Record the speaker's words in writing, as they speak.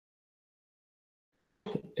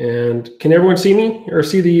And can everyone see me or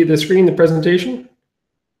see the screen, the presentation?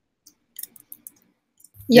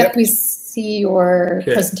 Yep, we see your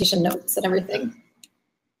presentation notes and everything.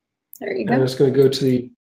 There you go. I'm just going to go to the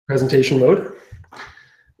presentation mode.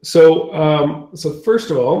 So, so first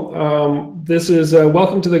of all, this is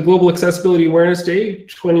welcome to the Global Accessibility Awareness Day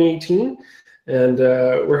 2018. And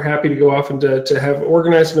we're happy to go off and to have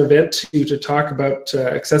organized an event to talk about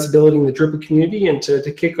accessibility in the Drupal community and to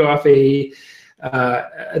kick off a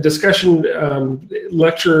discussion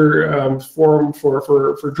lecture forum for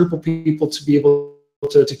Drupal people to be able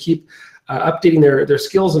to keep updating their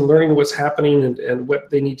skills and learning what's happening and what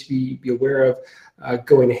they need to be aware of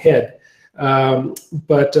going ahead.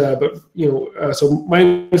 But you know, so my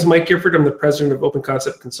name is Mike Gifford. I'm the president of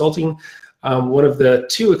OpenConcept Consulting. One of the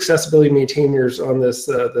two accessibility maintainers on this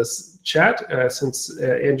this chat since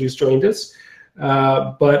Andrew's joined us.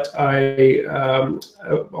 But I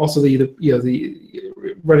also the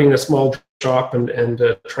running a small shop and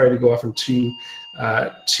trying to go off and to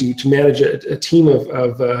manage a team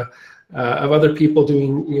of other people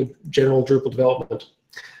doing general Drupal development.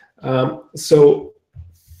 So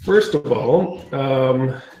first of all,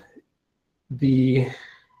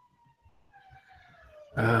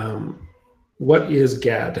 what is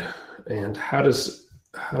GAAD and how does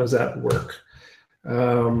that work?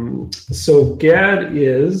 So GAAD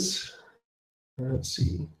is, let's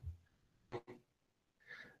see.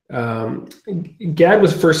 GAAD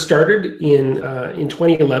was first started in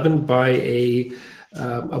 2011 by a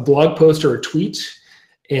blog post or a tweet,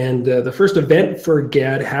 and the first event for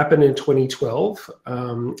GAAD happened in 2012,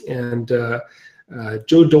 and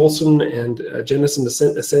Joe Dolson and Jennison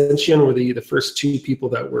Ascension were the first two people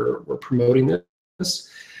that were promoting this.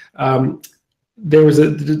 There was a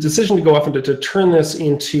decision to go off and to turn this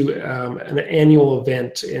into an annual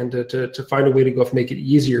event and to find a way to go off and make it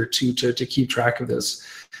easier to keep track of this.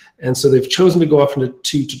 And so they've chosen to go off and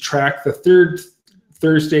to track the third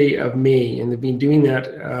Thursday of May, and they've been doing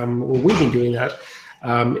that, well, we've been doing that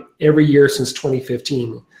every year since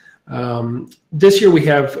 2015. This year we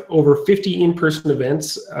have over 50 in-person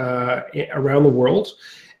events around the world,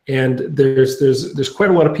 and there's quite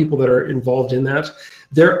a lot of people that are involved in that.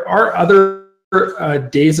 There are other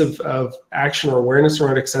days of action or awareness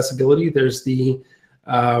around accessibility. There's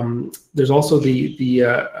also the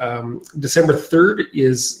December 3rd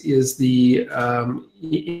is the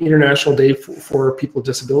International Day for People with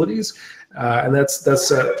Disabilities, and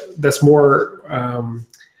that's more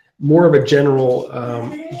of a general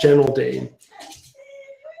day.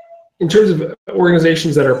 In terms of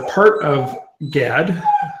organizations that are part of GAAD,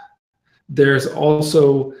 there's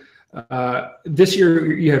also this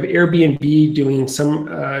year you have Airbnb doing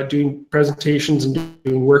doing presentations and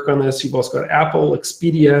doing work on this. You've also got Apple,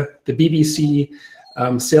 Expedia, the BBC,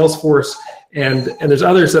 Salesforce, and there's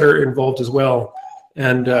others that are involved as well.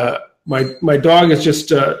 And my dog is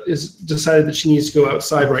decided that she needs to go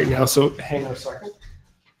outside right now. So hang on a second.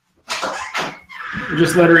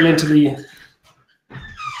 Just let her into the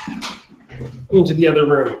other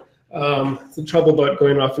room. The trouble about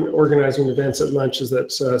going off and organizing events at lunch is that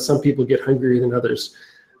some people get hungrier than others,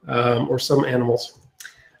 or some animals.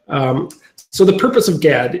 So the purpose of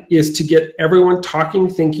GAAD is to get everyone talking,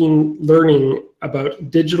 thinking, learning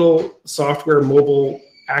about digital software, mobile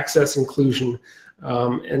access inclusion,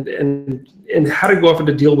 and how to go off and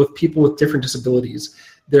to deal with people with different disabilities.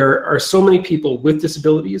 There are so many people with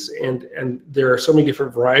disabilities, and there are so many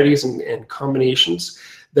different varieties and combinations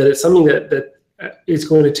that it's something that it's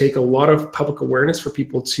going to take a lot of public awareness for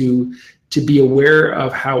people to be aware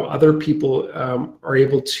of how other people are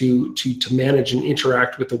able to manage and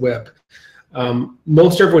interact with the web.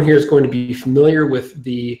 Most everyone here is going to be familiar with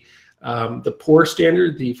the POUR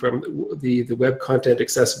standard, from the Web Content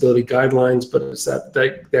Accessibility Guidelines, but it's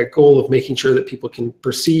that goal of making sure that people can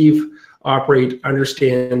perceive, operate,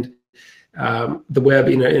 understand the web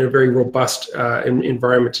in a very robust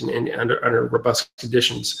environment and under robust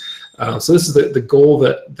conditions. So this is the goal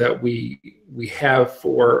that we have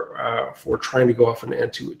for trying to go off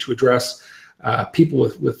and to address people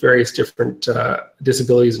with various different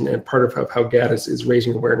disabilities, and part of how GAAD is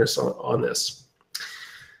raising awareness on this.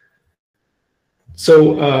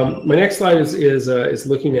 So my next slide is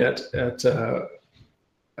looking at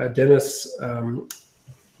Dennis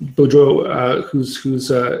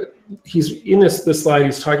Boudreau, he's in this slide.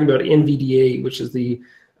 He's talking about NVDA, which is the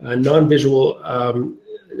non-visual.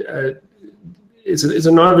 It's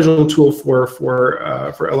a non-visual tool for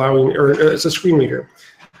allowing, or it's a screen reader.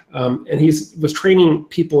 And he was training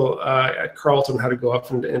people at Carleton how to go up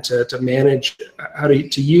and to manage how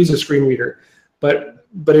to use a screen reader, but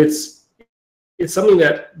it's it's something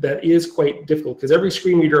that is quite difficult because every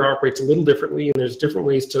screen reader operates a little differently, and there's different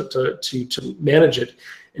ways to manage it.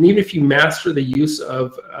 And even if you master the use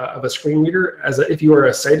of a screen reader, if you are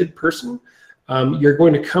a sighted person, you're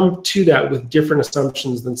going to come to that with different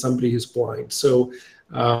assumptions than somebody who's blind. So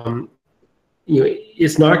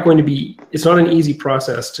it's not an easy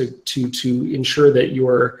process to ensure that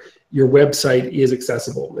your website is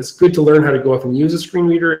accessible. It's good to learn how to go off and use a screen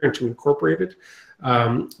reader and to incorporate it,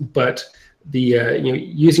 but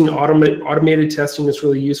using automated testing is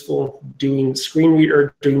really useful. Doing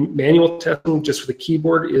doing manual testing just with a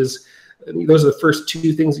keyboard those are the first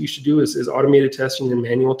two things that you should do is automated testing and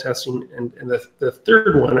manual testing. And the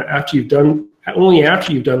third one, only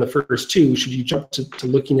after you've done the first two, should you jump to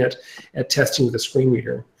looking at testing with a screen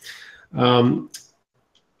reader. In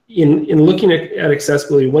looking at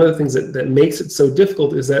accessibility, one of the things that makes it so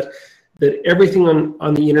difficult is that everything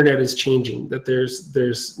on the internet is changing. That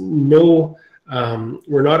there's no,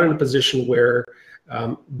 we're not in a position where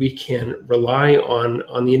we can rely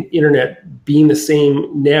on the internet being the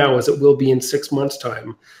same now as it will be in 6 months'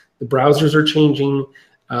 time. The browsers are changing,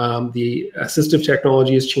 the assistive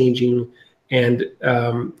technology is changing, and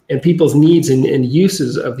people's needs and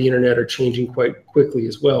uses of the internet are changing quite quickly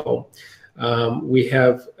as well. We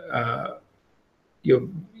have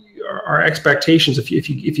our expectations. If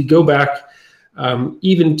you go back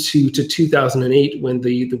even to 2008, when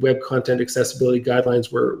the Web Content Accessibility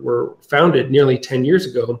Guidelines were founded nearly 10 years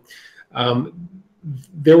ago,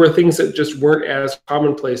 there were things that just weren't as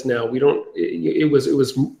commonplace now. It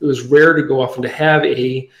was rare to go off and to have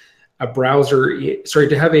a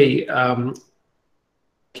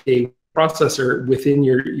processor within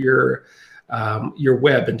your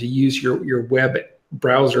web, and to use your web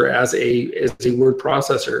browser as a word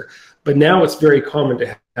processor. But now it's very common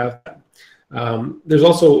to have that. There's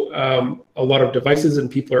also a lot of devices, and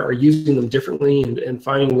people are using them differently and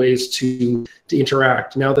finding ways to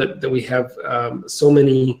interact. Now that we have so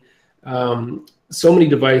many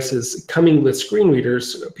devices coming with screen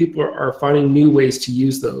readers, people are finding new ways to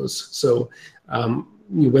use those. So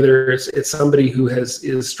whether it's somebody who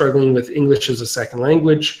is struggling with English as a second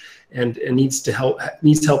language and needs help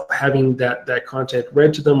having that content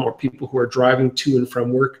read to them, or people who are driving to and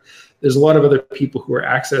from work, there's a lot of other people who are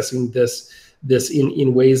accessing this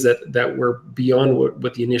in ways that were beyond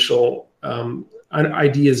what the initial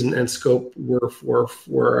ideas and scope were for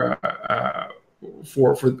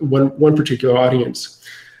one particular audience.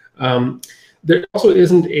 There also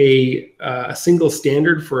isn't a single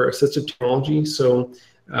standard for assistive technology, so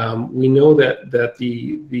we know that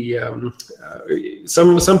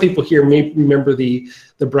some people here may remember the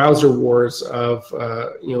browser wars of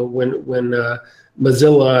when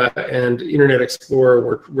Mozilla and Internet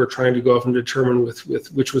Explorer were trying to go off and determine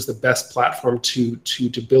which was the best platform to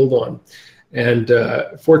build on. And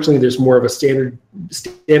fortunately, there's more of a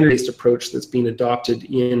standard-based approach that's being adopted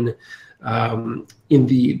with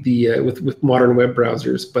modern web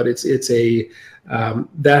browsers, but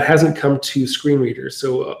that hasn't come to screen readers.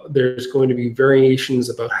 So there's going to be variations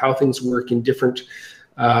about how things work in different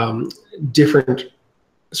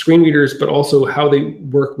screen readers, but also how they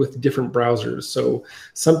work with different browsers. So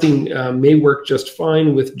something may work just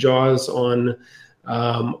fine with JAWS on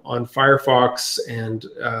Firefox and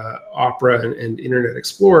Opera and Internet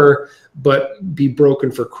Explorer, but be broken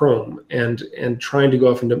for Chrome. And trying to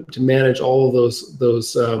go off and to manage all of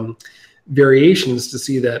those variations to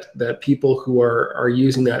see that people who are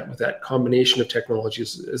using that with that combination of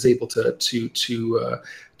technologies is able to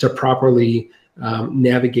properly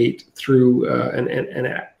navigate through and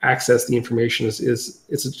access the information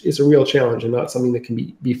is a real challenge, and not something that can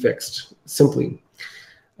be fixed simply.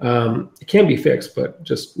 It can be fixed, but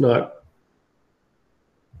just not.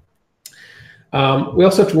 We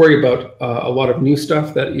also have to worry about a lot of new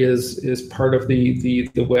stuff that is part of the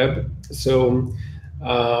web. So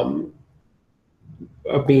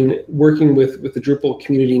I've been working with the Drupal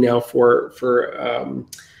community now for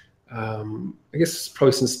I guess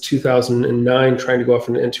probably since 2009, trying to go off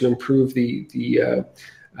and to improve the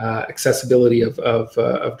accessibility of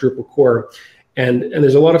Drupal core, and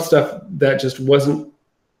there's a lot of stuff that just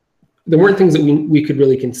there weren't things that we could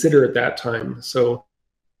really consider at that time. So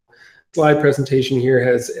slide presentation here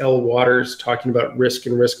has Elle Waters talking about risk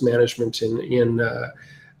and risk management in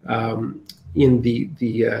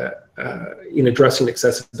addressing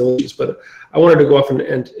accessibilities. But I wanted to go off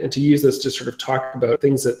and to use this to sort of talk about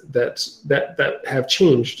things that have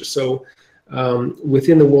changed. So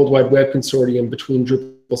within the World Wide Web Consortium, between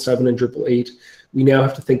Drupal 7 and Drupal 8, we now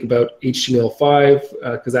have to think about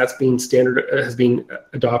HTML5 because that's has been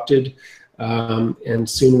adopted, and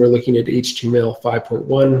soon we're looking at HTML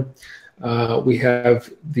 5.1. We have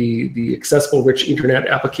the Accessible Rich Internet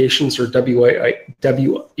Applications, or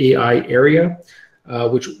WAI area,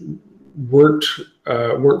 which weren't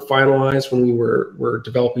finalized when we were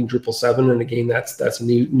developing Drupal 7, and again, that's a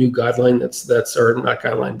new guideline or not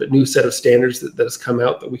guideline, but new set of standards that has come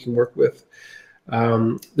out that we can work with.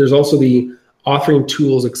 There's also the Authoring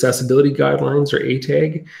Tools Accessibility Guidelines, or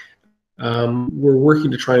ATAG. We're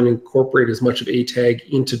working to try and incorporate as much of ATAG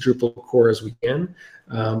into Drupal core as we can,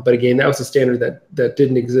 but again, that was a standard that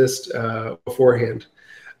didn't exist beforehand.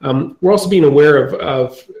 We're also being aware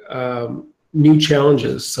of new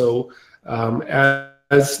challenges. So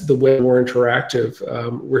as the web more interactive,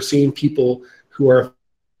 we're seeing people who are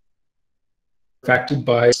affected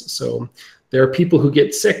by, so there are people who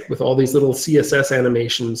get sick with all these little CSS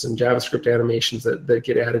animations and JavaScript animations that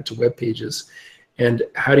get added to web pages. And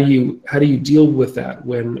how do you deal with that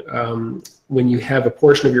when you have a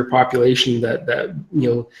portion of your population that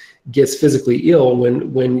gets physically ill,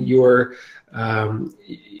 when your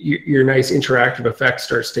nice interactive effect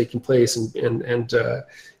starts taking place, and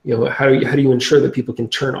how do you ensure that people can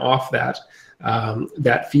turn off that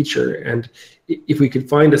feature? And if we could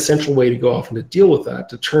find a central way to go off and to deal with that,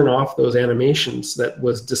 to turn off those animations that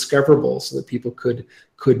was discoverable, so that people could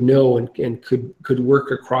know and could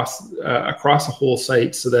work across a whole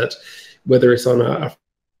site, so that whether it's on a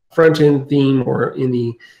front end theme or in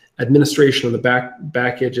the administration on the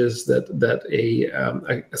back edges, that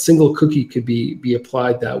a single cookie could be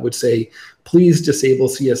applied that would say, please disable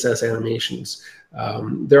CSS animations.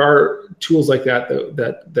 There are tools like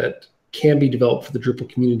that can be developed for the Drupal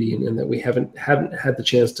community, and that we haven't had the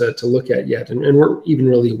chance to look at yet, and we're even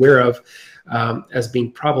really aware of as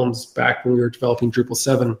being problems back when we were developing Drupal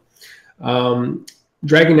 7.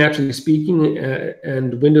 Dragging Naturally Speaking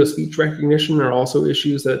and Windows speech recognition are also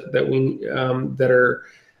issues that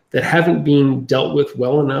haven't been dealt with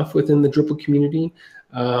well enough within the Drupal community.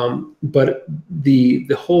 But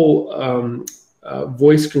the whole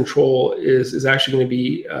voice control is actually going to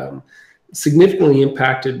be significantly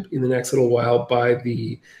impacted in the next little while by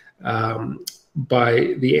the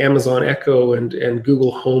Amazon Echo and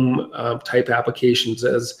Google Home type applications,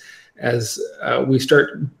 as we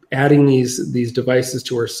start adding these devices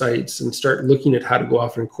to our sites and start looking at how to go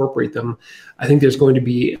off and incorporate them. I think there's going to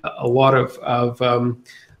be a lot of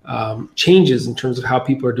changes in terms of how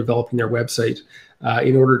people are developing their website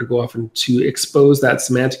in order to go off and to expose that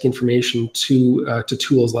semantic information to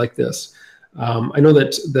tools like this. I know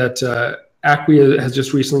that Acquia has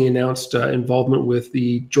just recently announced involvement with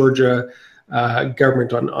the Georgia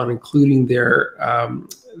government on including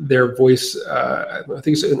their voice, I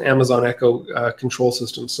think it's an Amazon Echo control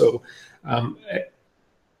system. So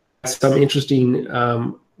some interesting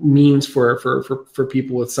means for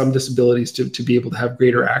people with some disabilities to be able to have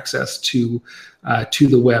greater access to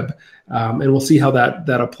the web. And we'll see how that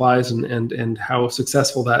applies and how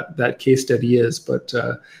successful that case study is. But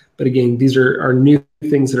again, these are new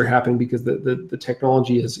things that are happening because the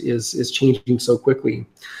technology is changing so quickly.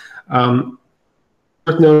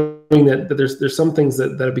 Worth noting that there's some things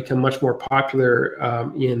that have become much more popular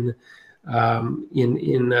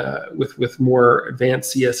with more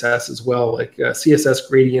advanced CSS as well, like CSS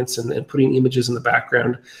gradients and putting images in the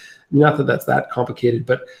background. Not that that's that complicated,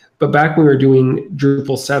 but back when we were doing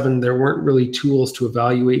Drupal 7, there weren't really tools to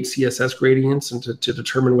evaluate CSS gradients and to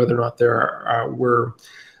determine whether or not there were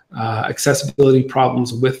accessibility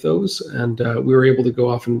problems with those. And we were able to go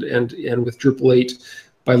off and with Drupal 8,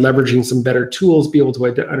 by leveraging some better tools, be able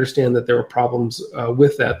to understand that there were problems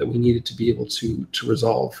with that we needed to be able to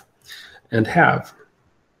resolve and have.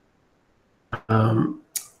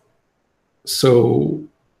 So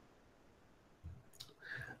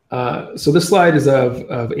this slide is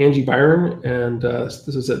of Angie Byron, and this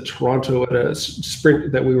is at Toronto at a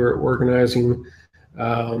sprint that we were organizing,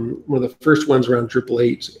 one of the first ones around Drupal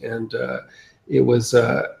 8, and it was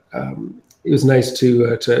nice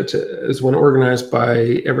to as one organized by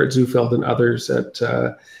Everett Zufeld and others at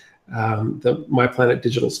the My Planet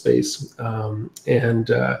Digital Space,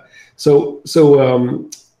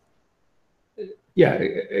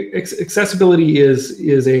 accessibility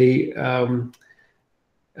is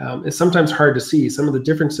sometimes hard to see. Some of the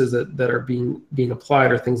differences that are being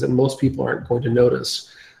applied are things that most people aren't going to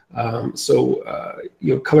notice.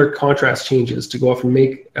 Color contrast changes to go off and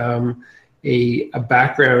make a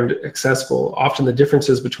background accessible. Often the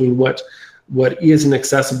differences between what is an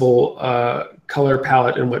accessible color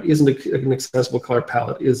palette and what isn't an accessible color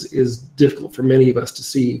palette is difficult for many of us to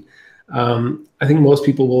see. I think most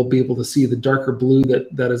people will be able to see the darker blue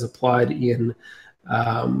that is applied in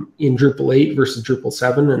in Drupal 8 versus Drupal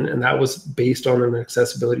 7, and that was based on an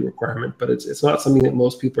accessibility requirement, but it's not something that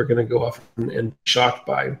most people are going to go off and be shocked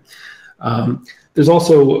by. There's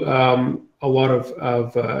also a lot of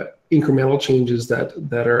incremental changes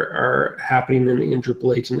that are happening in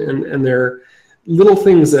Drupal 8, and they're little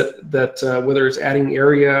things that whether it's adding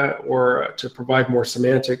area or to provide more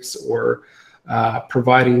semantics or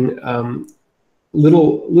providing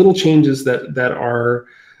little changes that are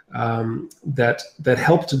that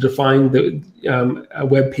help to define the a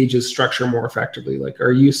web page's structure more effectively, like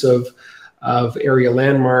our use of area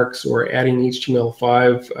landmarks, or adding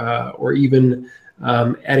HTML5, or even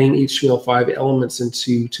adding HTML5 elements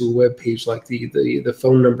into a web page, like the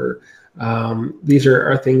phone number. These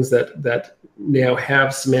are things that now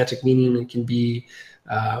have semantic meaning and can be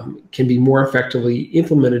more effectively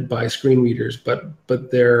implemented by screen readers,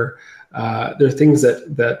 but they're things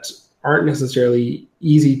that aren't necessarily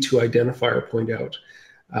easy to identify or point out,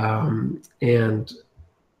 and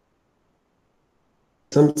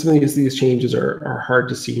some of these changes are hard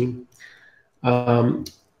to see.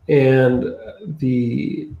 And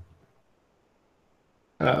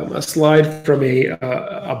a slide from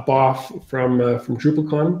a BOF from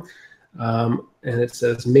DrupalCon, and it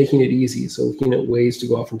says making it easy. So looking at ways to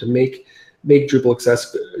go off and to make Drupal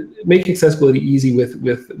accessibility easy with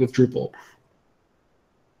Drupal.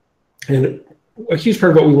 And a huge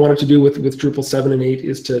part of what we wanted to do with Drupal 7 and 8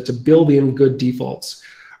 is to build in good defaults.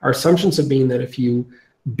 Our assumptions have been that if you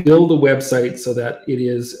build a website so that it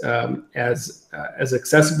is as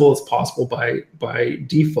accessible as possible by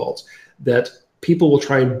default, that people will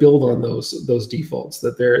try and build on those defaults,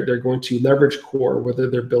 that they're going to leverage core, whether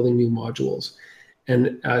they're building new modules.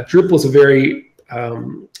 And Drupal is a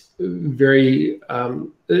very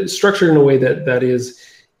structured in a way that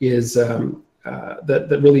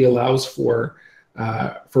really allows for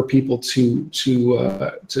people to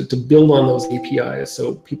build on those APIs.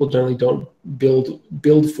 So people generally don't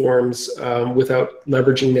build forms without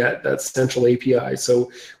leveraging that central API.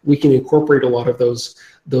 So we can incorporate a lot of those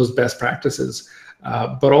best practices.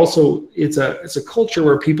 But also it's a culture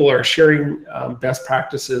where people are sharing best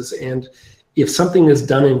practices, and if something is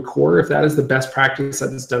done in core, if that is the best practice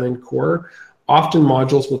that is done in core, often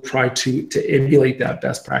modules will try to emulate that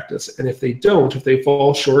best practice. And if they don't, if they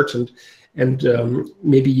fall short and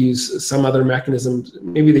maybe use some other mechanism,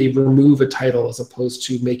 maybe they remove a title as opposed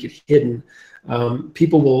to make it hidden,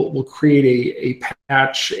 people will create a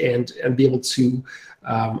patch and be able to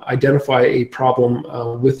identify a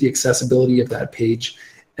problem with the accessibility of that page,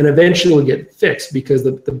 and eventually it'll get fixed, because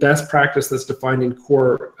the best practice that's defined in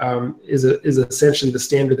core is essentially the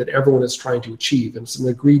standard that everyone is trying to achieve, and it's an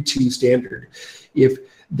agreed to standard. If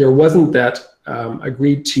there wasn't that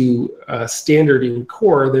agreed to standard in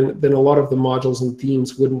core, then a lot of the modules and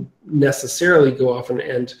themes wouldn't necessarily go off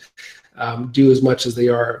and do as much as they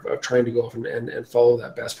are of trying to go off and follow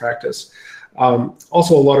that best practice.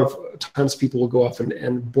 Also, a lot of times people will go off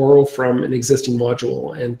and borrow from an existing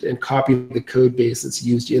module and copy the code base that's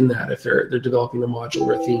used in that if they're developing a module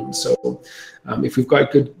or a theme. So if we've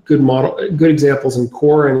got good examples in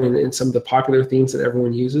core and in some of the popular themes that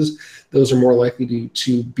everyone uses, those are more likely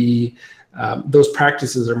to be those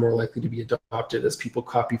practices are more likely to be adopted as people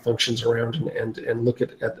copy functions around and look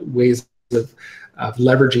at ways of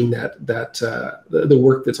leveraging the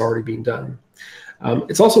work that's already being done.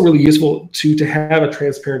 It's also really useful to have a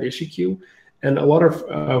transparent issue queue, and a lot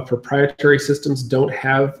of proprietary systems don't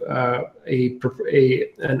have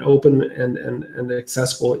an open and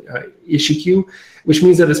accessible issue queue, which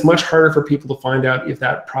means that it's much harder for people to find out if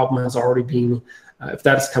that problem has already been, if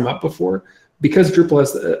that's come up before. Because Drupal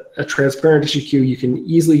has a transparent issue queue, you can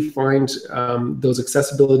easily find those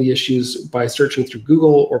accessibility issues by searching through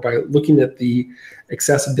Google or by looking at the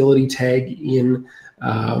accessibility tag in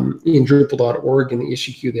Drupal.org in the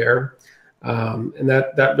issue queue there, and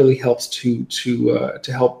that really helps to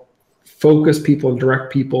help focus people and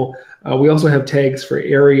direct people. We also have tags for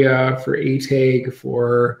area, for a tag,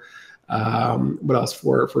 for what else?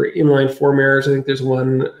 For inline form errors. I think there's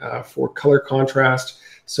one for color contrast.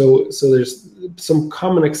 So there's some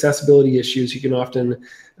common accessibility issues you can often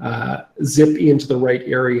zip into the right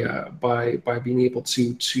area by being able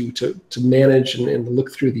to manage and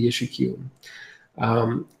look through the issue queue.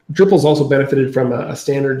 Drupal's also benefited from a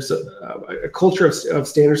culture of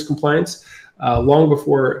standards compliance. Long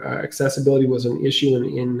before accessibility was an issue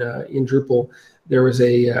in Drupal, there was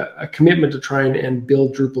a commitment to try and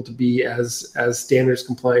build Drupal to be as standards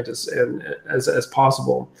compliant as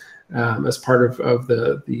possible, as part of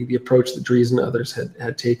the approach that Dries and others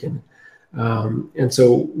had taken. And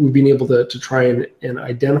so we've been able to try and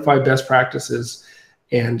identify best practices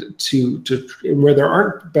and where there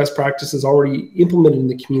aren't best practices already implemented in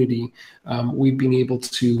the community, we've been able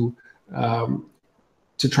to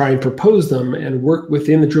try and propose them and work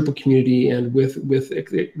within the Drupal community and with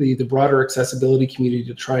the broader accessibility community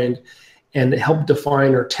to try and help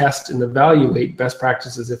define or test and evaluate best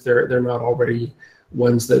practices if they're not already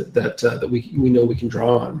ones that we know we can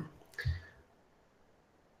draw on.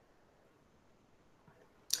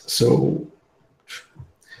 So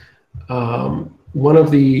one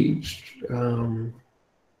of the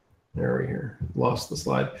there we are, lost the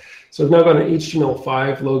slide. So I've now got an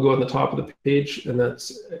HTML5 logo on the top of the page, and I've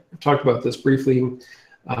talked about this briefly.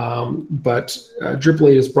 But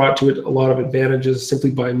Drupal 8 has brought to it a lot of advantages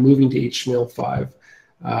simply by moving to HTML5.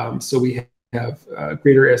 So we have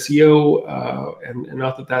greater SEO, and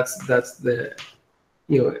not that that's the,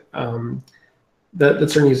 that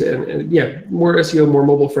certainly is, and yeah, more SEO, more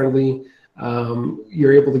mobile friendly.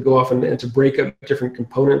 You're able to go off and to break up different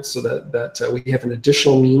components so that we have an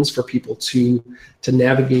additional means for people to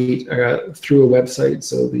navigate through a website.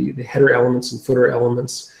 So the header elements and footer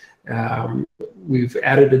elements. We've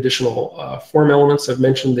added additional form elements. I've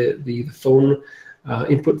mentioned the phone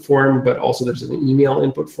input form, but also there's an email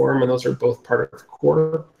input form, and those are both part of the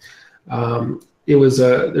core. There's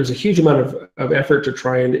a huge amount of effort to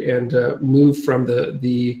try and move from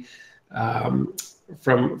the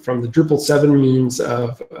Drupal 7 means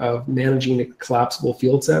of managing collapsible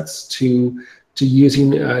field sets to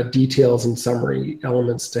using details and summary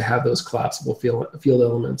elements to have those collapsible field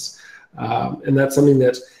elements, and that's something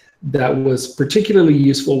that was particularly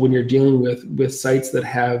useful when you're dealing with sites that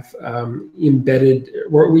have embedded,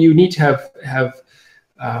 where you need to have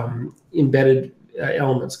embedded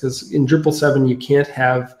elements, because in Drupal 7 you can't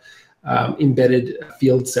have embedded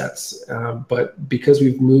field sets, but because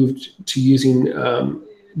we've moved to using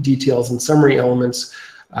details and summary elements,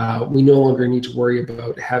 we no longer need to worry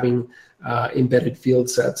about having embedded field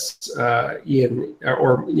sets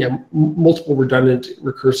multiple redundant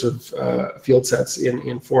recursive field sets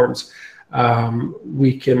in forms.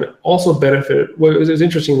 We can also benefit. What was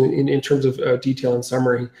interesting in terms of detail and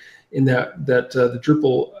summary, in that the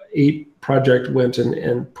Drupal 8 project went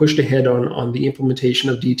and pushed ahead on the implementation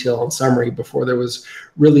of detail and summary before there was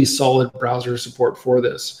really solid browser support for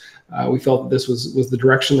this. We felt that this was the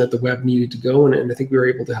direction that the web needed to go, and I think we were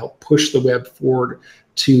able to help push the web forward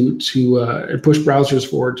and push browsers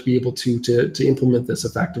forward to be able to implement this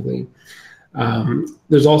effectively.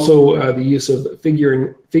 There's also the use of figure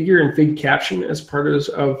and fig caption as part of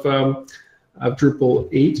Drupal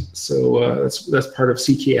 8. So that's part of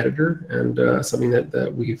CK Editor, and something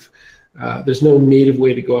that we've there's no native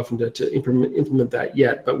way to go off and to implement that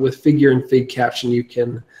yet, but with figure and fig caption you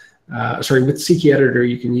can with CK Editor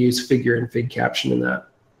you can use figure and fig caption in that.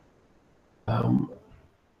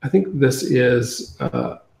 I think this is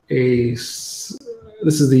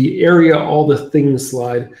this is the area all the things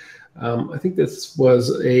slide. I think this was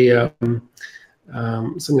something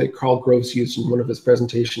that Carl Groves used in one of his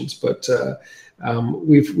presentations, but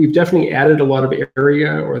we've definitely added a lot of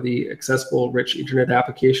area, or the accessible rich internet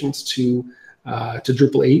applications to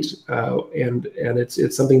Drupal 8, and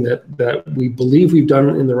it's something that we believe we've done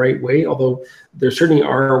in the right way, although there certainly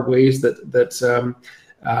are ways that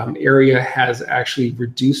area has actually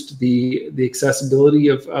reduced the accessibility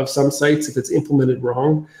of some sites if it's implemented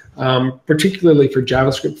wrong, particularly for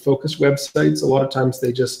JavaScript focused websites. A lot of times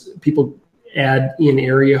people add in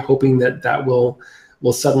area hoping that will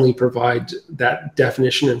suddenly provide that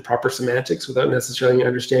definition and proper semantics without necessarily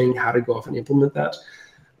understanding how to go off and implement that.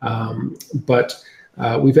 But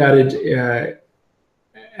we've added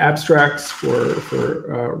abstracts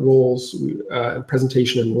for roles,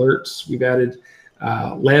 presentation and alerts. We've added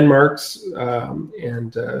landmarks,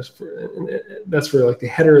 and that's for like the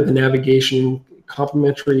header, the navigation,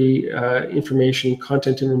 complementary information,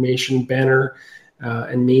 content information, banner,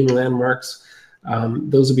 and main landmarks.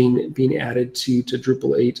 Those are being added to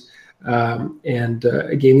Drupal 8.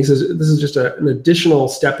 Again, this is just an additional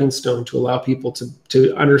stepping stone to allow people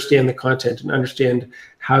to understand the content and understand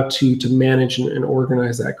how to manage and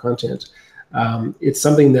organize that content. It's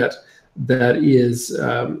something that is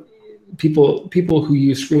people who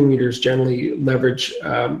use screen readers generally leverage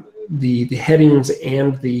the headings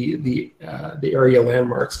and the area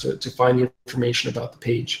landmarks to find information about the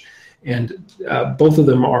page, and both of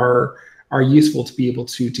them are useful to be able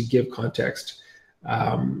to give context.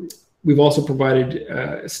 We've also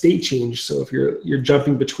provided state change, so if you're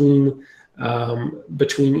jumping between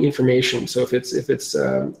information, so if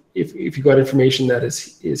you got information that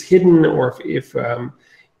is hidden, or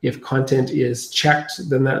if content is checked,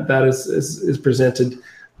 then that is presented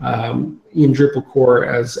in Drupal core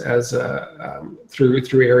as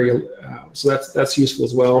through area, so that's useful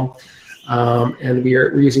as well. And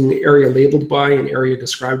we're using area labeled by and area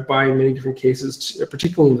described by in many different cases,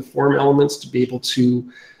 particularly in the form elements, to be able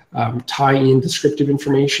to tie in descriptive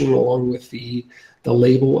information along with the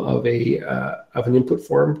label of an input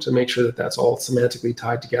form to make sure that that's all semantically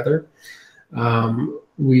tied together. One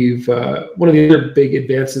of the other big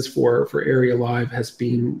advances for Area Live has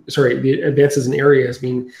been, the advances in Area has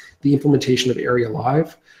been the implementation of Area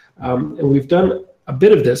Live. And we've done a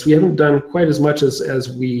bit of this. We haven't done quite as much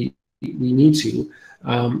as we need to,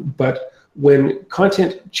 but when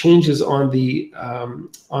content changes on a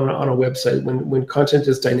website, when content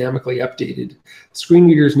is dynamically updated, screen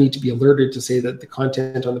readers need to be alerted to say that the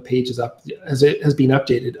content on the page has been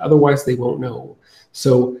updated. Otherwise, they won't know.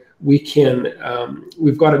 So we can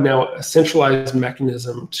we've got now a centralized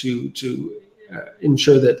mechanism to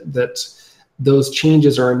ensure that those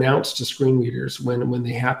changes are announced to screen readers when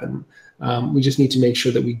they happen. We just need to make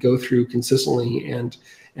sure that we go through consistently and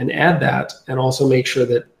add that, and also make sure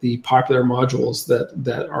that the popular modules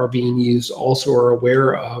that are being used also are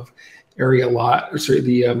aware of Area Live,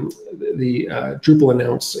 the Drupal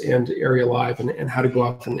announce and Area Live, and how to go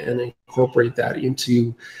off and incorporate that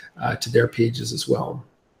into to their pages as well.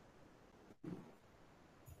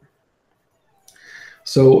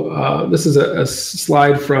 So this is a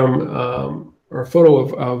slide from or a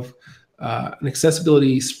photo of an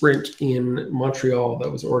accessibility sprint in Montreal that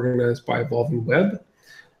was organized by Evolving Web,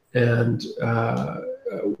 and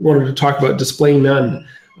wanted to talk about display none,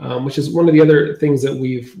 which is one of the other things that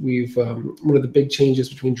we've one of the big changes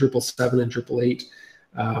between Drupal 7 and Drupal 8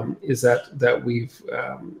 is that we've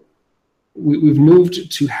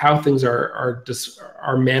moved to how things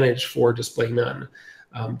are managed for display none.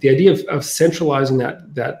 The idea of centralizing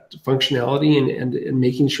that functionality and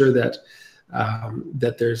making sure that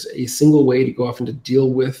that there's a single way to go off and to deal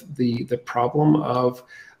with the problem of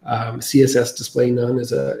CSS display none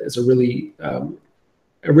is a really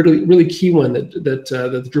key one that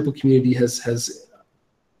the Drupal community has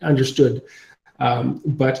understood.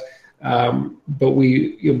 But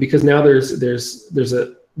we, because now there's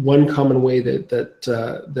a one common way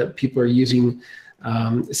that people are using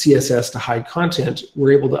CSS to hide content,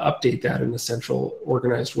 we're able to update that in a central,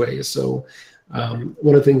 organized way. So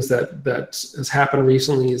one of the things that has happened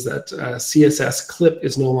recently is that CSS clip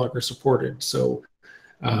is no longer supported. So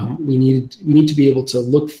we need to be able to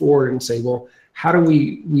look forward and say, well, how do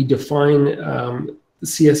we define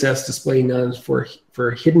CSS display none for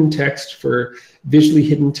hidden text, for visually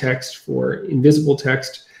hidden text, for invisible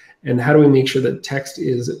text, and how do we make sure that text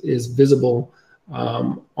is visible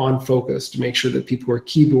on focus, to make sure that people who are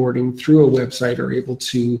keyboarding through a website are able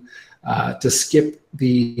to skip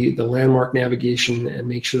the landmark navigation and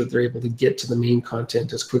make sure that they're able to get to the main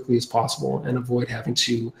content as quickly as possible and avoid having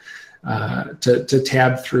to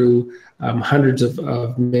tab through hundreds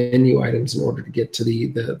of menu items in order to get to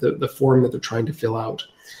the form that they're trying to fill out.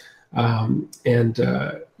 We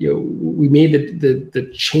made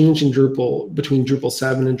the change in Drupal between Drupal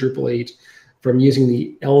 7 and Drupal 8 from using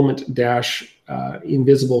the element dash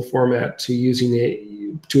invisible format to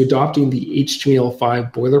adopting the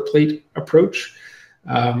HTML5 boilerplate approach,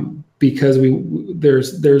 because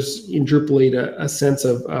there's in Drupal 8 a sense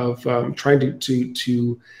of trying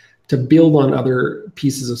to build on other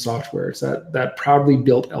pieces of software. It's that proudly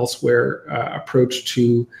built elsewhere approach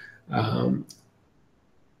to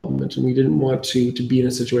development, and we didn't want to be in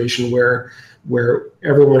a situation where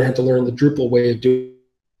everyone had to learn the Drupal way of doing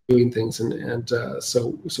things,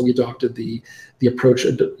 so we adopted the approach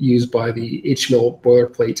used by the HTML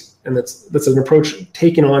boilerplate, and that's an approach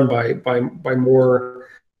taken on by more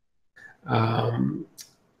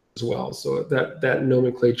as well. So that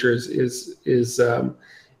nomenclature is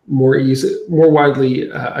more widely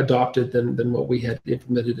adopted than what we had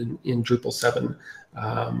implemented in Drupal 7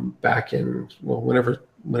 back in, well, whenever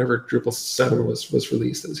Drupal 7 was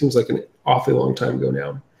released. It seems like an awfully long time ago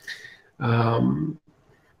now.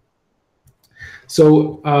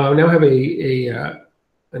 So now I have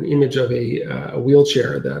an image of a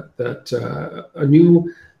wheelchair that a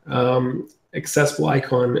new accessible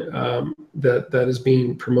icon that is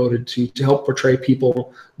being promoted to help portray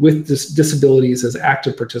people with disabilities as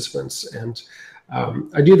active participants. And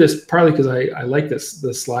I do this partly because I like the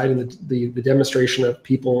slide and the demonstration of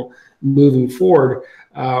people moving forward,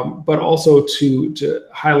 but also to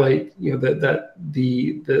highlight that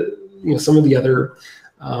some of the other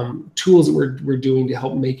tools that we're doing to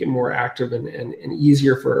help make it more active and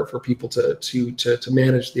easier for people to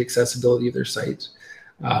manage the accessibility of their site.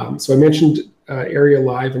 So I mentioned Area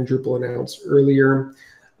Live and Drupal Announce earlier.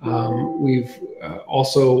 We've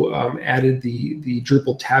also added the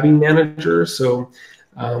Drupal tabbing manager, so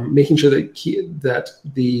making sure that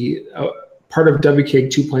the part of WCAG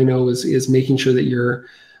 2.0 is making sure that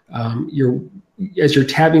as you're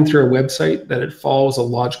tabbing through a website, that it follows a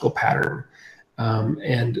logical pattern.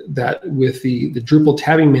 And that with the Drupal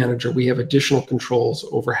tabbing manager, we have additional controls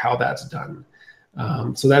over how that's done.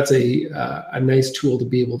 So that's a nice tool to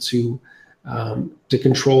be able to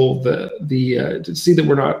control to see that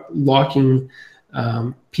we're not locking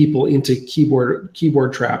people into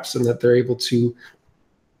keyboard traps, and that they're able to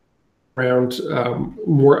around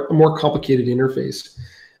more complicated interface.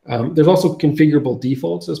 There's also configurable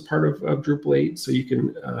defaults as part of Drupal 8, so you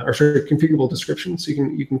can, configurable descriptions. So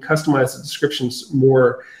you can customize the descriptions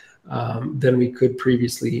more than we could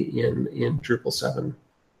previously in Drupal 7.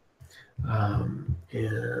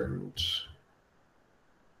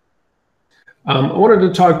 I wanted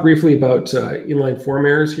to talk briefly about inline form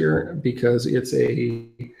errors here, because it's a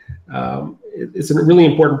really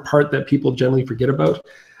important part that people generally forget about.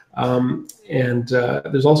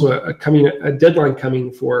 There's also a deadline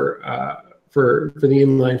coming for the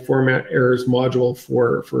inline format errors module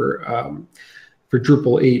for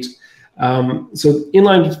Drupal 8. So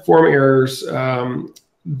inline form errors,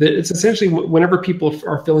 it's essentially whenever people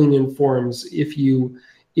are filling in forms,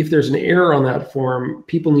 if there's an error on that form,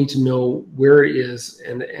 people need to know where it is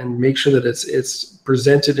and make sure that it's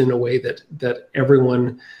presented in a way that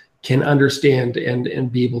everyone can understand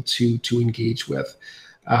and be able to engage with.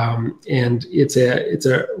 And it's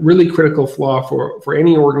a really critical flaw for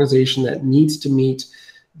any organization that needs to meet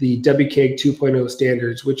the WCAG 2.0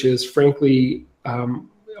 standards, which is frankly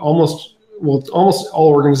almost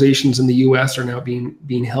all organizations in the U.S. are now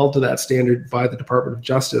being held to that standard by the Department of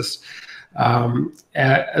Justice,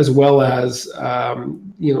 as well as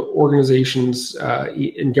organizations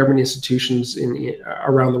and government institutions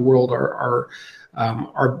around the world are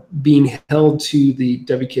being held to the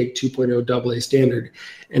WCAG 2.0 AA standard.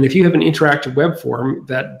 And if you have an interactive web form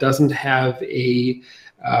that doesn't have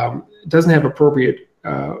appropriate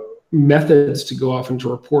methods to go off and to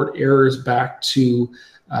report errors back to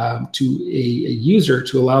a user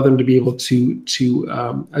to allow them to be able to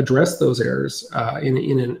address those errors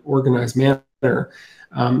in an organized manner,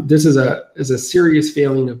 this is a serious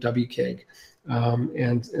failing of WCAG,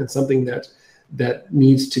 and something that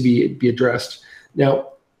needs to be addressed. Now,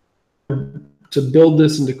 to build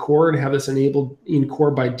this into core and have this enabled in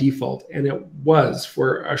core by default, and it was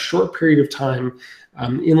for a short period of time,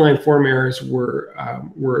 inline form errors were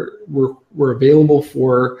available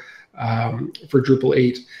for Drupal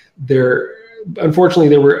 8. Unfortunately,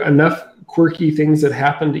 there were enough quirky things that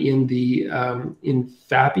happened in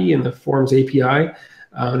FAPI, in the Forms API,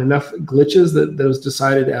 and enough glitches that was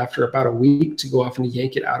decided after about a week to go off and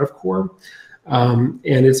yank it out of core. And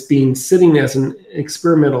it's been sitting as an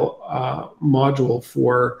experimental module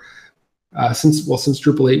since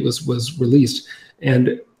Drupal 8 was released.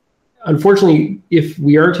 And unfortunately, if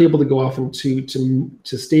we aren't able to go off and to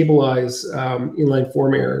stabilize inline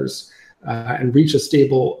form errors and reach a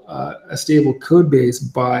stable code base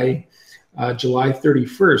by July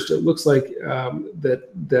 31st, it looks like that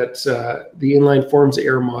the inline forms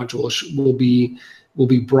error module will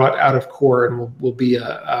be brought out of core and will be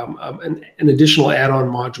an additional add-on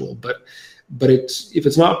module. But if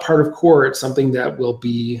it's not part of core, it's something that will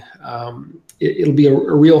be it'll be a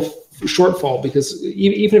real shortfall, because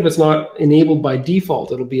even if it's not enabled by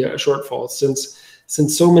default, it'll be a shortfall since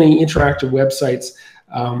so many interactive websites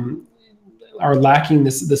are lacking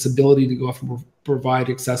this ability to go off and provide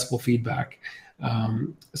accessible feedback.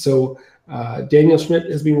 So Daniel Schmidt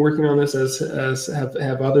has been working on this, as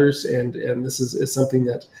have others, and this is something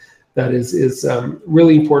that is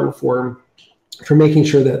really important for making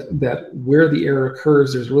sure that where the error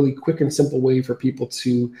occurs, there's a really quick and simple way for people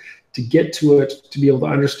to get to it, to be able to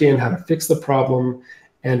understand how to fix the problem,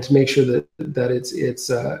 and to make sure that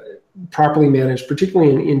it's properly managed,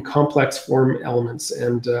 particularly in complex form elements.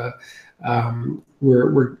 And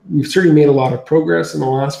we've certainly made a lot of progress in the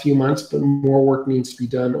last few months, but more work needs to be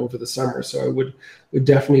done over the summer. So I would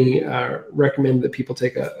definitely recommend that people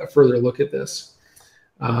take a further look at this.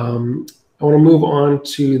 I want to move on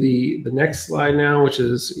to the next slide now, which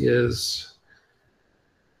is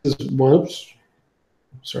whoops,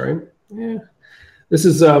 sorry. Yeah. This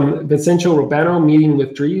is Vincenzo Robano meeting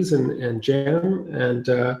with Dries and Jam, and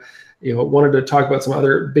wanted to talk about some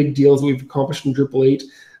other big deals we've accomplished in Drupal 8.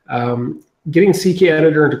 Getting CK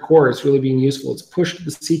Editor into core is really being useful. It's pushed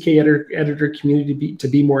the CK Editor community to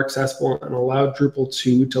be more accessible and allowed Drupal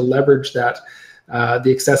to leverage that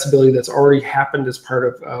the accessibility that's already happened as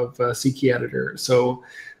part of CK Editor. So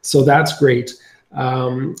that's great.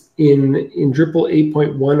 In Drupal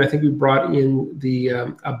 8.1, I think we brought in the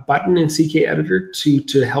a button in CK Editor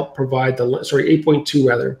to help provide the, sorry, 8.2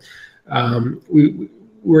 rather. We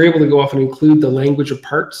were able to go off and include the language of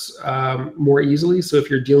parts more easily. So if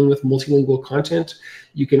you're dealing with multilingual content,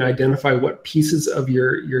 you can identify what pieces of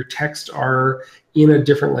your text are in a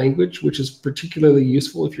different language, which is particularly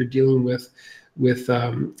useful if you're dealing with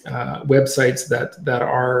websites that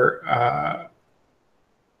are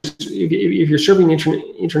if you're serving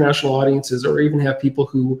international audiences, or even have people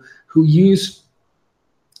who use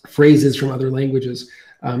phrases from other languages.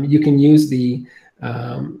 You can use the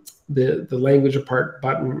language of parts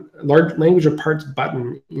button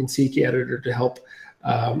in CK Editor to help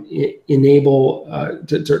enable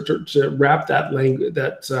to wrap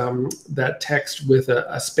that text with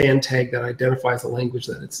a span tag that identifies the language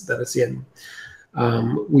that it's in.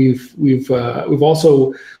 We've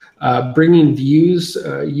also bringing views,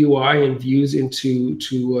 UI and views into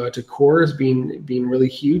core has been really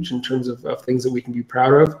huge in terms of things that we can be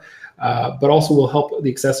proud of, but also will help the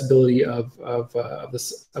accessibility of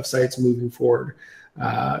sites moving forward.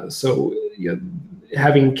 So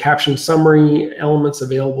having caption summary elements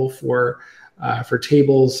available for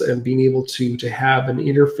tables, and being able to have an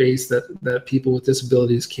interface that people with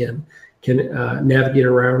disabilities can navigate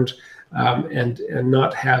around, and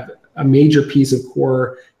not have a major piece of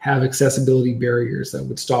core have accessibility barriers that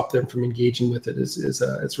would stop them from engaging with it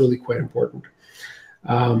it's really quite important.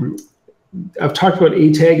 I've talked about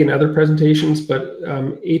A tag in other presentations, but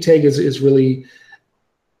A tag is really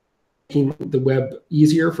making the web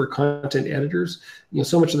easier for content editors.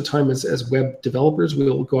 So much of the time as web developers,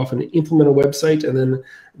 we'll go off and implement a website and then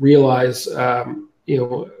realize,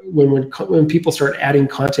 when people start adding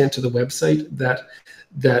content to the website, that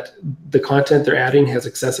the content they're adding has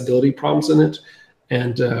accessibility problems in it,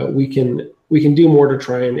 and we can do more to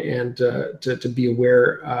try and to be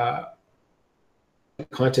aware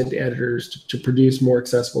content editors to produce more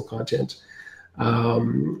accessible content.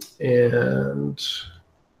 And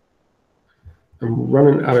I'm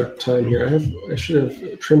running out of time here. I should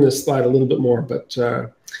have trimmed this slide a little bit more, but I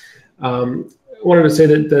wanted to say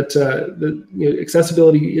that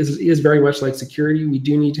accessibility is very much like security. We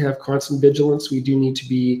do need to have constant vigilance. We do need to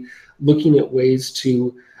be looking at ways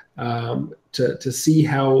to see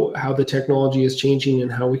how the technology is changing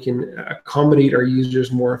and how we can accommodate our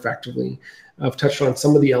users more effectively. I've touched on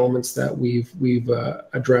some of the elements that we've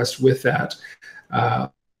addressed with that,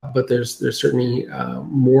 but there's certainly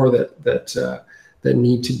more that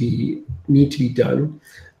need to be done.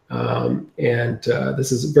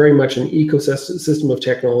 This is very much an ecosystem of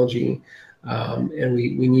technology, and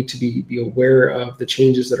we need to be aware of the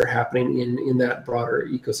changes that are happening in that broader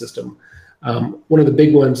ecosystem. One of the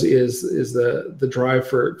big ones is the drive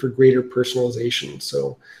for greater personalization.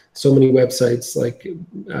 So many websites like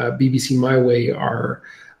BBC My Way are.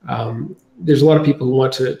 There's a lot of people who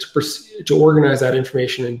want to organize that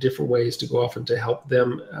information in different ways to go off and to help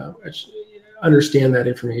them understand that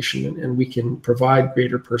information, and we can provide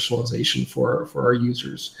greater personalization for our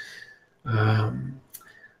users.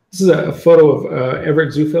 This is a photo of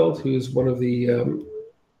Everett Zufeld, who's one of the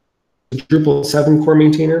Drupal 7 core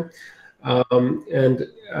maintainer.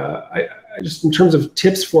 I just, in terms of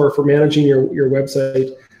tips for managing your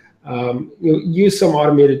website, use some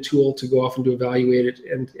automated tool to go off and to evaluate it,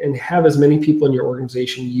 and have as many people in your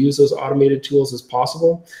organization use those automated tools as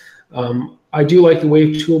possible. I do like the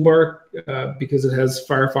Wave toolbar because it has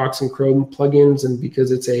Firefox and Chrome plugins, and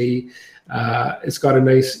because it's got a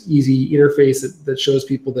nice, easy interface that shows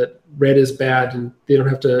people that red is bad, and they don't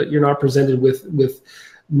have to. You're not presented with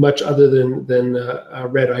much other than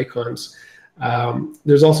red icons.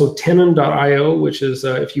 There's also Tenon.io, which is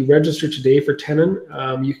if you register today for Tenon,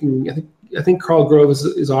 you can. I think Carl Grove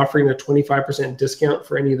is offering a 25% discount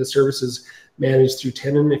for any of the services managed through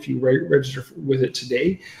Tenon if you register with it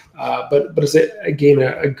today. But it's again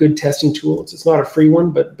a good testing tool. It's not a free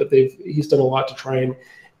one, but he's done a lot to try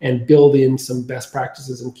and build in some best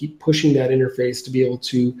practices and keep pushing that interface to be able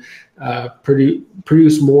to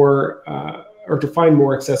produce more or to find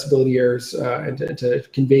more accessibility errors and to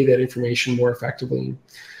convey that information more effectively.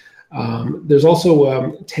 There's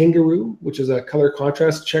also Tangaroo, which is a color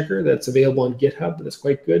contrast checker that's available on GitHub. That's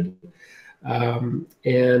quite good.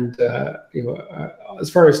 As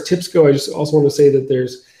far as tips go, I just also want to say that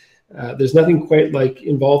there's nothing quite like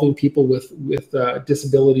involving people with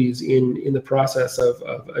disabilities in the process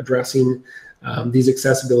of addressing these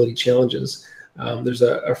accessibility challenges. There's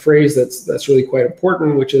a phrase that's really quite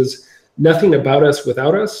important, which is nothing about us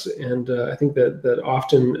without us, and I think that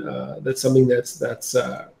often that's something that's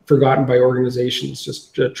forgotten by organizations.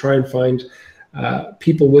 Just to try and find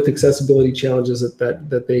people with accessibility challenges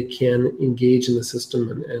that they can engage in the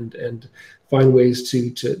system and find ways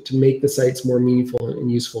to make the sites more meaningful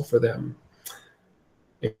and useful for them.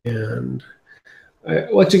 And I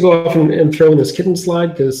like to go off and throw in this kitten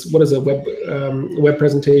slide, because what is a web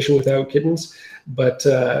presentation without kittens? But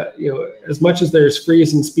you know, as much as there's free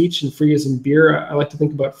as in speech and free as in beer, I like to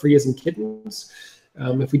think about free as in kittens.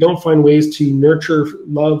 If we don't find ways to nurture,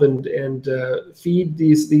 love, and feed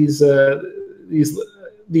these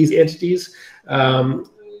entities,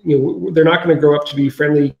 you know, they're not going to grow up to be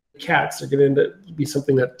friendly cats. They're going to end up to be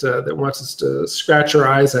something that wants us to scratch our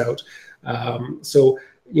eyes out. So,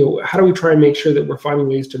 you know, how do we try and make sure that we're finding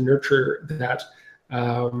ways to nurture that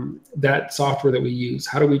that software that we use?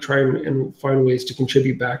 How do we try and find ways to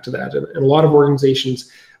contribute back to that? And a lot of organizations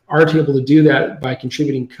aren't able to do that by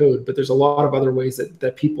contributing code, but there's a lot of other ways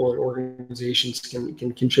that people and organizations can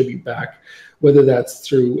contribute back, whether that's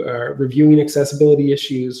through reviewing accessibility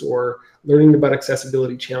issues, or learning about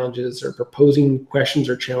accessibility challenges, or proposing questions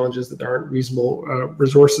or challenges that there aren't reasonable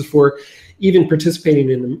resources for. Even participating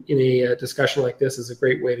in a discussion like this is a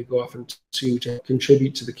great way to go off and to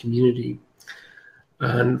contribute to the community.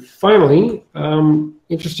 And finally,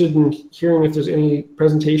 interested in hearing if there's any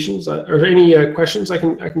presentations or any questions. I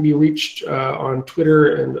can be reached on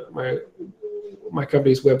Twitter, and my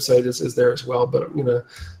company's website is there as well. But I'm going to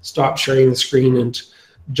stop sharing the screen and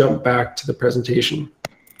jump back to the presentation.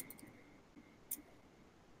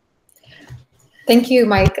 Thank you,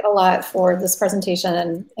 Mike, a lot for this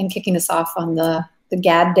presentation and kicking us off on the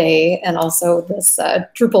GAAD day, and also this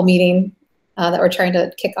Drupal meeting that we're trying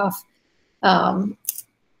to kick off.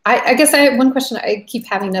 I guess I have one question I keep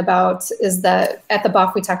having about is that at the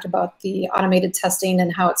BOF we talked about the automated testing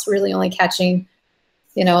and how it's really only catching,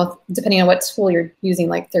 you know, depending on what tool you're using,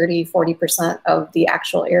 like 30–40% of the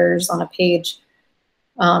actual errors on a page.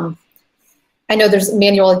 I know there's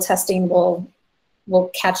manual testing will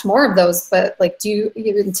catch more of those, but like, do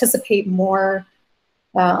you anticipate more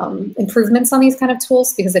improvements on these kind of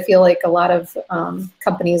tools? Because I feel like a lot of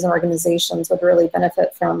companies and organizations would really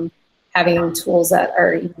benefit from having tools that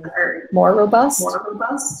are even more robust.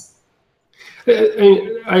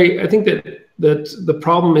 I think that the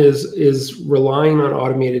problem is relying on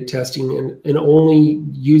automated testing and only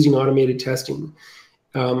using automated testing.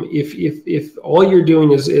 If all you're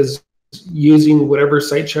doing is using whatever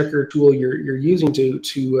site checker tool you're using to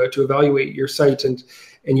evaluate your site, and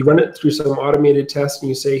you run it through some automated test and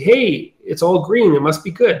you say, hey, it's all green, it must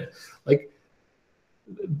be good. Like,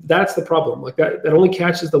 that's the problem. Like that only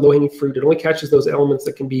catches the low-hanging fruit. It only catches those elements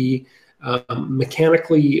that can be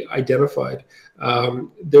mechanically identified.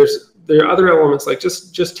 There are other elements, like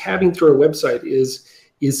just tabbing through a website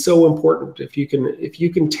is so important. If you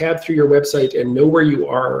can tab through your website and know where you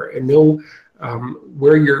are and know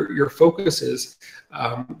where your focus is,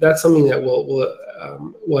 that's something that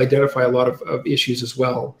will identify a lot of issues as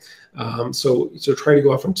well. So try to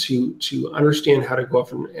go off and to understand how to go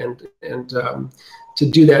off and to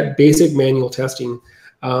do that basic manual testing.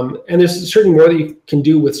 And there's certainly more that you can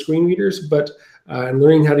do with screen readers, but and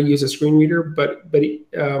learning how to use a screen reader. But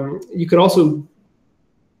you could also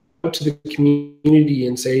go to the community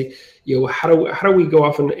and say, you know, how do we go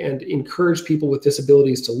off and encourage people with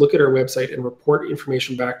disabilities to look at our website and report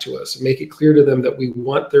information back to us, and make it clear to them that we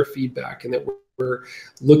want their feedback and that we're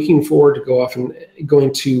looking forward to go off and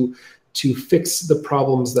going to fix the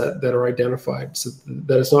problems that are identified, so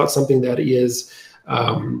that it's not something that is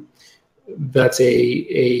that's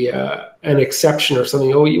an exception or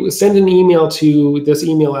something. Oh, you send an email to this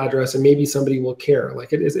email address and maybe somebody will care.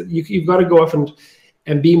 Like you've got to go off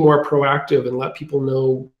and be more proactive and let people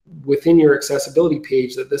know within your accessibility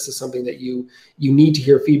page that this is something that you need to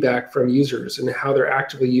hear feedback from users and how they're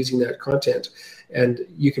actively using that content. And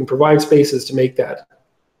you can provide spaces to make that.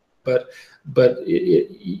 But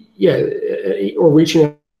or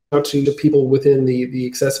reaching out to the people within the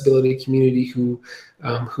accessibility community who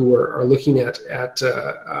are looking at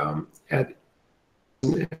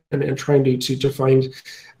and trying to find,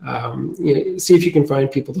 see if you can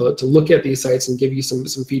find people to look at these sites and give you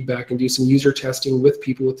some feedback and do some user testing with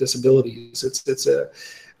people with disabilities.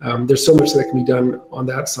 There's so much that can be done on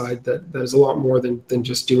that side that is a lot more than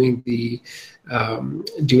just doing an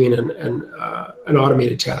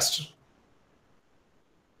automated test.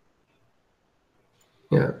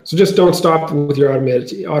 Yeah, so just don't stop with your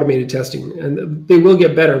automated testing, and they will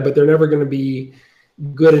get better, but they're never going to be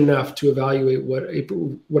good enough to evaluate what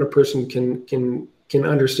a person can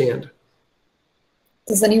understand.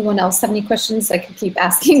 Does anyone else have any questions? I could keep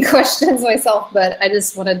asking questions myself, but I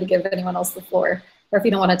just wanted to give anyone else the floor. Or if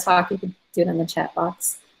you don't want to talk, you could do it in the chat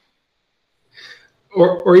box.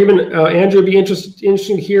 or even Andrew, it'd be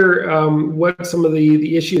interesting to hear what some of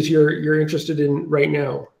the issues you're interested in right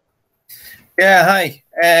now. Yeah, hi.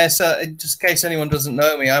 So just in case anyone doesn't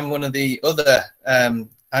know me, I'm one of the other, I'm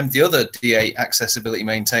the other D8 accessibility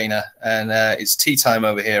maintainer, and it's tea time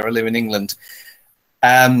over here. I live in England.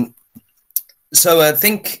 So I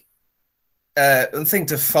think the thing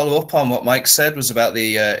to follow up on what Mike said was about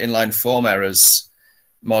the inline form errors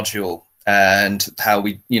module, and how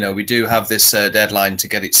we do have this deadline to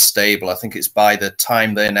get it stable. I think it's by the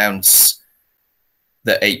time they announce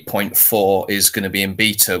that 8.4 is going to be in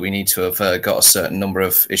beta, we need to have got a certain number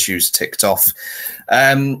of issues ticked off.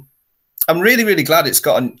 I'm really, really glad it's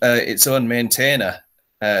got its own maintainer,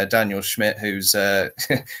 Daniel Schmidt, who's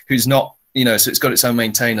who's not, so it's got its own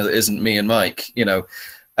maintainer that isn't me and Mike,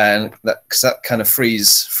 and that kind of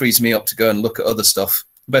frees me up to go and look at other stuff.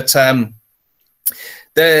 But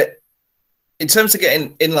in terms of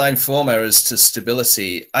getting inline form errors to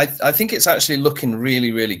stability, I think it's actually looking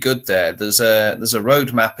really, really good there. There's a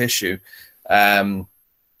roadmap issue,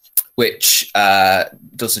 which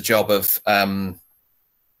does a job of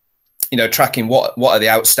tracking what are the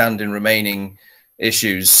outstanding remaining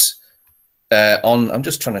issues. I'm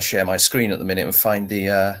just trying to share my screen at the minute and find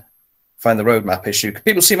the roadmap issue. Can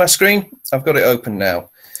people see my screen? I've got it open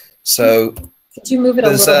now. So could you move it a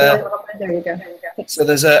little bit? There you go. So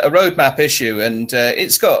there's a roadmap issue, and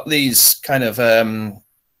it's got these kind of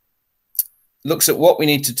looks at what we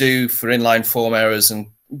need to do for inline form errors and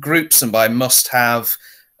groups them by must have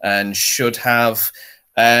and should have.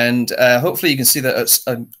 And hopefully you can see that it's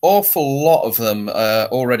an awful lot of them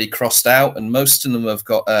already crossed out, and most of them have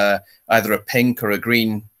got either a pink or a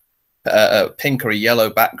green, a pink or a yellow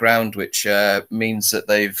background, which means that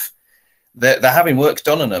they're having work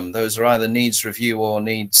done on them. Those are either needs review or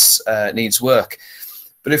needs work.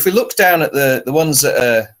 But if we look down at the ones that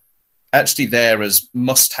are actually there as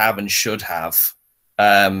must have and should have,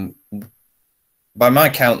 by my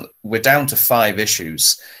count, we're down to 5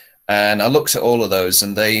 issues. And I looked at all of those,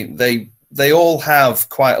 and they all have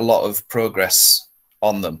quite a lot of progress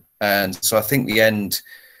on them. And so I think the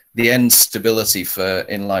end stability for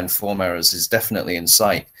inline form errors is definitely in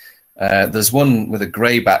sight. There's one with a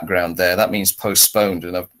grey background there. That means postponed,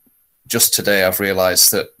 and just today I've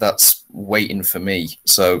realised that that's waiting for me.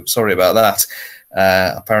 So sorry about that.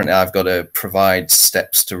 Apparently I've got to provide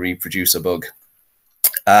steps to reproduce a bug.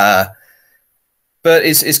 But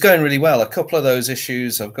it's going really well. A couple of those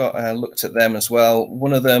issues, I've got looked at them as well.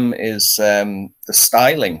 One of them is the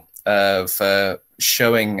styling of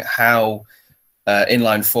showing how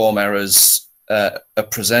inline form errors are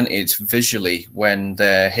presented visually when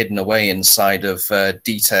they're hidden away inside of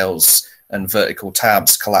details and vertical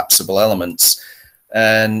tabs, collapsible elements.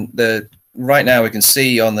 And right now we can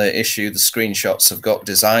see on the issue, the screenshots have got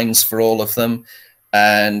designs for all of them.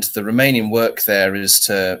 And the remaining work there is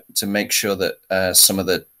to make sure that some of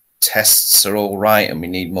the tests are all right, and we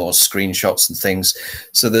need more screenshots and things.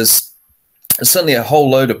 So there's certainly a whole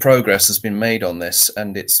load of progress has been made on this,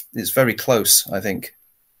 and it's very close, I think.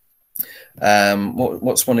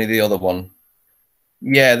 What's one of the other one?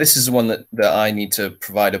 Yeah, this is the one that I need to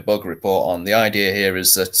provide a bug report on. The idea here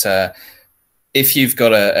is that if you've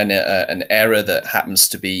got an error that happens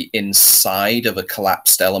to be inside of a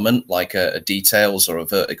collapsed element, like a details or a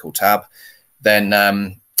vertical tab,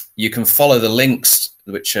 then you can follow the links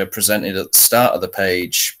which are presented at the start of the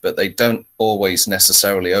page, but they don't always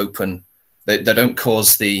necessarily open. They don't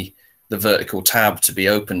cause the vertical tab to be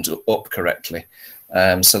opened up correctly.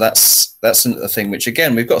 So that's a thing which,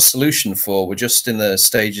 again, we've got a solution for. We're just in the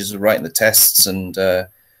stages of writing the tests and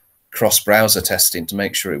cross-browser testing to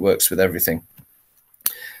make sure it works with everything.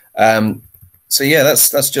 So yeah,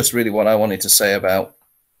 that's just really what I wanted to say about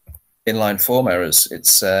inline form errors.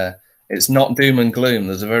 It's not doom and gloom.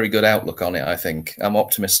 There's a very good outlook on it, I think. I'm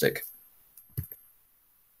optimistic.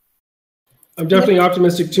 I'm definitely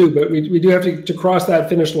optimistic too, but we do have to cross that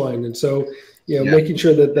finish line, and so making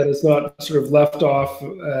sure that it's not sort of left off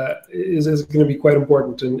is going to be quite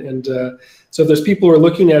important. And so if there's people who are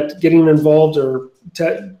looking at getting involved or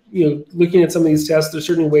looking at some of these tests, there's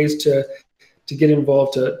certainly ways to get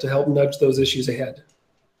involved to help nudge those issues ahead.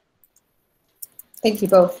 Thank you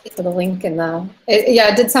both for the link. And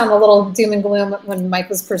it did sound a little doom and gloom when Mike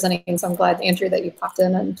was presenting, so I'm glad, Andrew, that you popped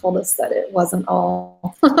in and told us that it wasn't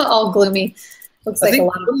all all gloomy. Looks like a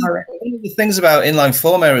lot of them already. One of the things about inline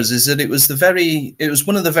form errors is that it was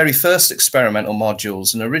one of the very first experimental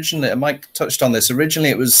modules, and originally, and Mike touched on this, originally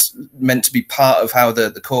it was meant to be part of how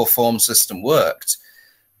the core form system worked.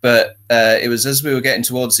 But it was as we were getting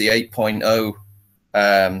towards the 8.0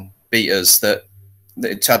 betas that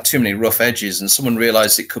it had too many rough edges, and someone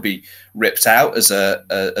realized it could be ripped out as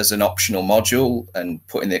an optional module and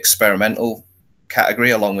put in the experimental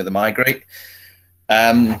category along with the migrate.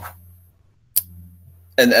 And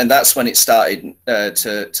that's when it started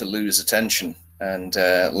to lose attention and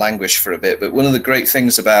languish for a bit. But one of the great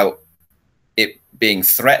things about it being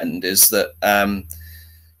threatened is that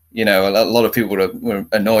you know, a lot of people were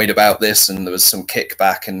annoyed about this, and there was some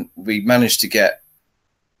kickback, and we managed to get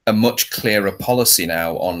a much clearer policy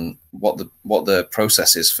now on what the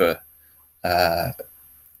process is for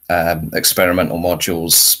experimental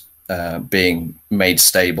modules being made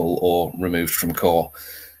stable or removed from core.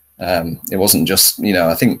 It wasn't just, you know,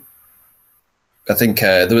 I think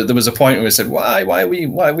there was a point where we said, why are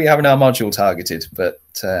we having our module targeted? But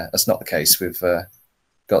that's not the case. We've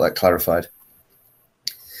got that clarified.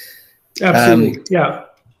 Absolutely, yeah.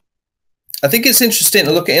 I think it's interesting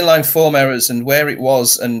to look at inline form errors and where it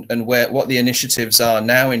was and what the initiatives are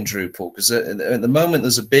now in Drupal, because at the moment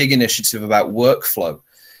there's a big initiative about workflow,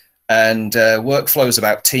 and workflow is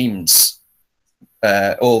about teams.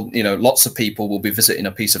 Or, you know, lots of people will be visiting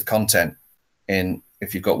a piece of content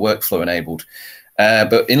if you've got workflow enabled.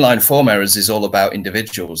 But inline form errors is all about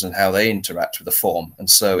individuals and how they interact with the form. And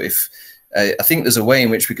so I think there's a way in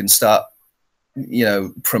which we can start, you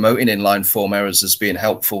know, promoting inline form errors as being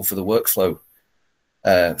helpful for the workflow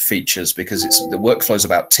features, because the workflow is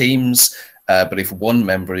about teams. But if one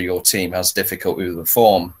member of your team has difficulty with the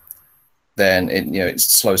form, then it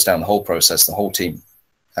slows down the whole process, the whole team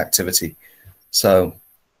activity. So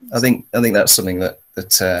I think that's something that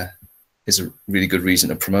is a really good reason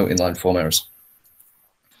to promote inline form errors.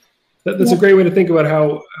 That's a great way to think about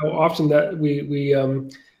how often that we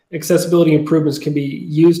accessibility improvements can be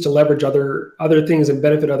used to leverage other things and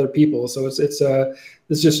benefit other people. So it's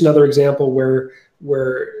just another example where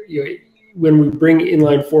you know, when we bring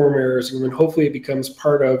inline form errors, and when hopefully it becomes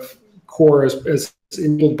part of core as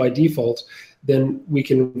enabled by default, then we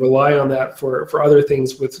can rely on that for other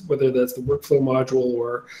things, with whether that's the workflow module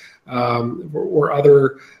or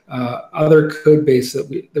other code base that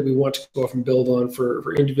we want to go off and build on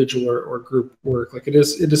for individual or group work. Like it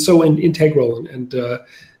is so integral, and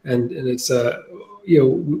it's you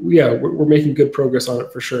know, yeah, we're making good progress on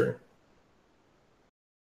it for sure.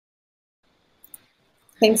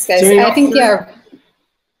 Thanks, guys. I think, yeah.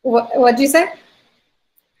 What'd you say?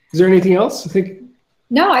 Is there anything else?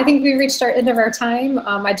 No, I think we reached our end of our time.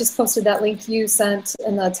 I just posted that link you sent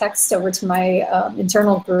in the text over to my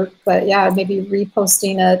internal group, but yeah, maybe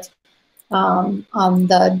reposting it on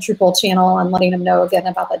the Drupal channel and letting them know again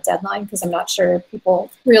about the deadline, because I'm not sure if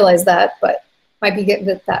people realize that, but might be getting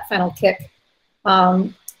that final kick.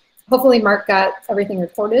 Hopefully Mark got everything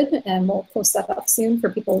recorded, and we'll post that up soon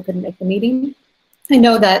for people who couldn't make the meeting. I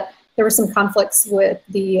know that there were some conflicts with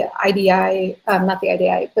the IDI, not the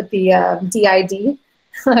IDI, but the DID.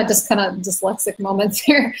 Just kind of dyslexic moments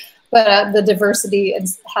here, but the diversity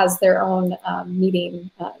has their own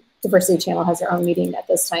meeting. Diversity channel has their own meeting at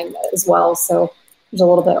this time as well, so there's a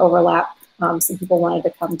little bit of overlap. Some people wanted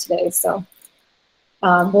to come today, so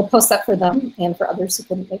we'll post that for them and for others who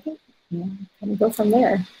couldn't make it, and go from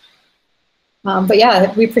there. But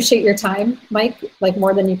yeah, we appreciate your time, Mike, like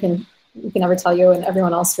more than you can ever tell you, and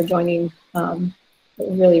everyone else for joining. We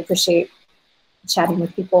really appreciate chatting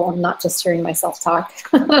with people and not just hearing myself talk,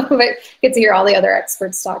 but get to hear all the other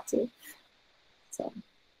experts talk too. So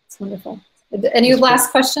it's wonderful. Any last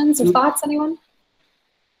questions or thoughts, anyone?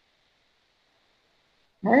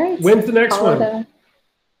 All right. When's the next one?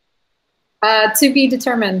 To be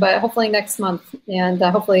determined, but hopefully next month. And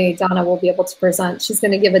hopefully Donna will be able to present. She's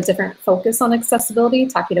going to give a different focus on accessibility,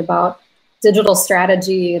 talking about digital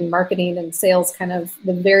strategy and marketing and sales, kind of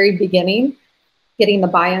the very beginning, getting the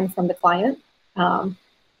buy-in from the client.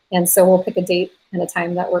 And so we'll pick a date and a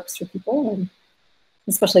time that works for people, and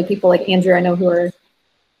especially people like Andrew, I know, who are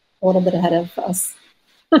a little bit ahead of us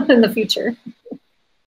in the future.